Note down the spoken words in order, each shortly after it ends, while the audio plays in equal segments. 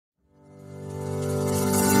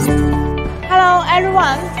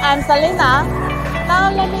everyone, I'm Selena.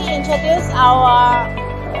 Now let me introduce our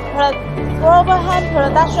global hand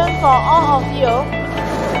production for all of you.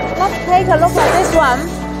 Let's take a look at this one.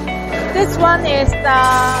 This one is the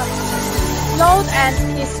load and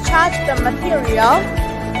discharge the material.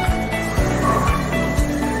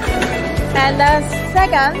 And the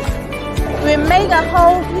second, we make a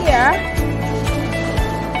hole here.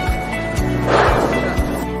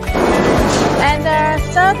 And the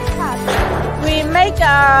third part, we make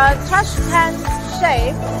a trash can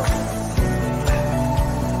shape.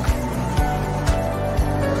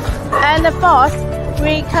 And the fourth,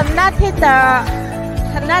 we connected the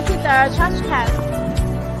trash can.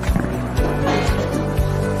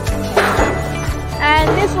 And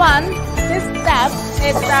this step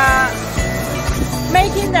is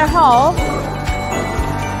making the hole.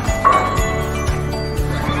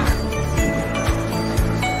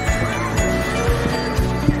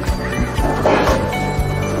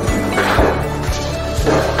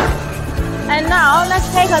 And now let's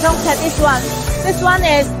take a look at this one. This one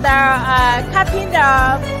is the cutting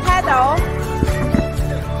the pedal.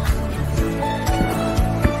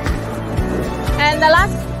 And the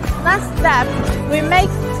last step, we make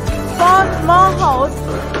 4 more holes.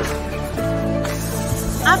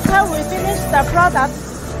 After we finish the product,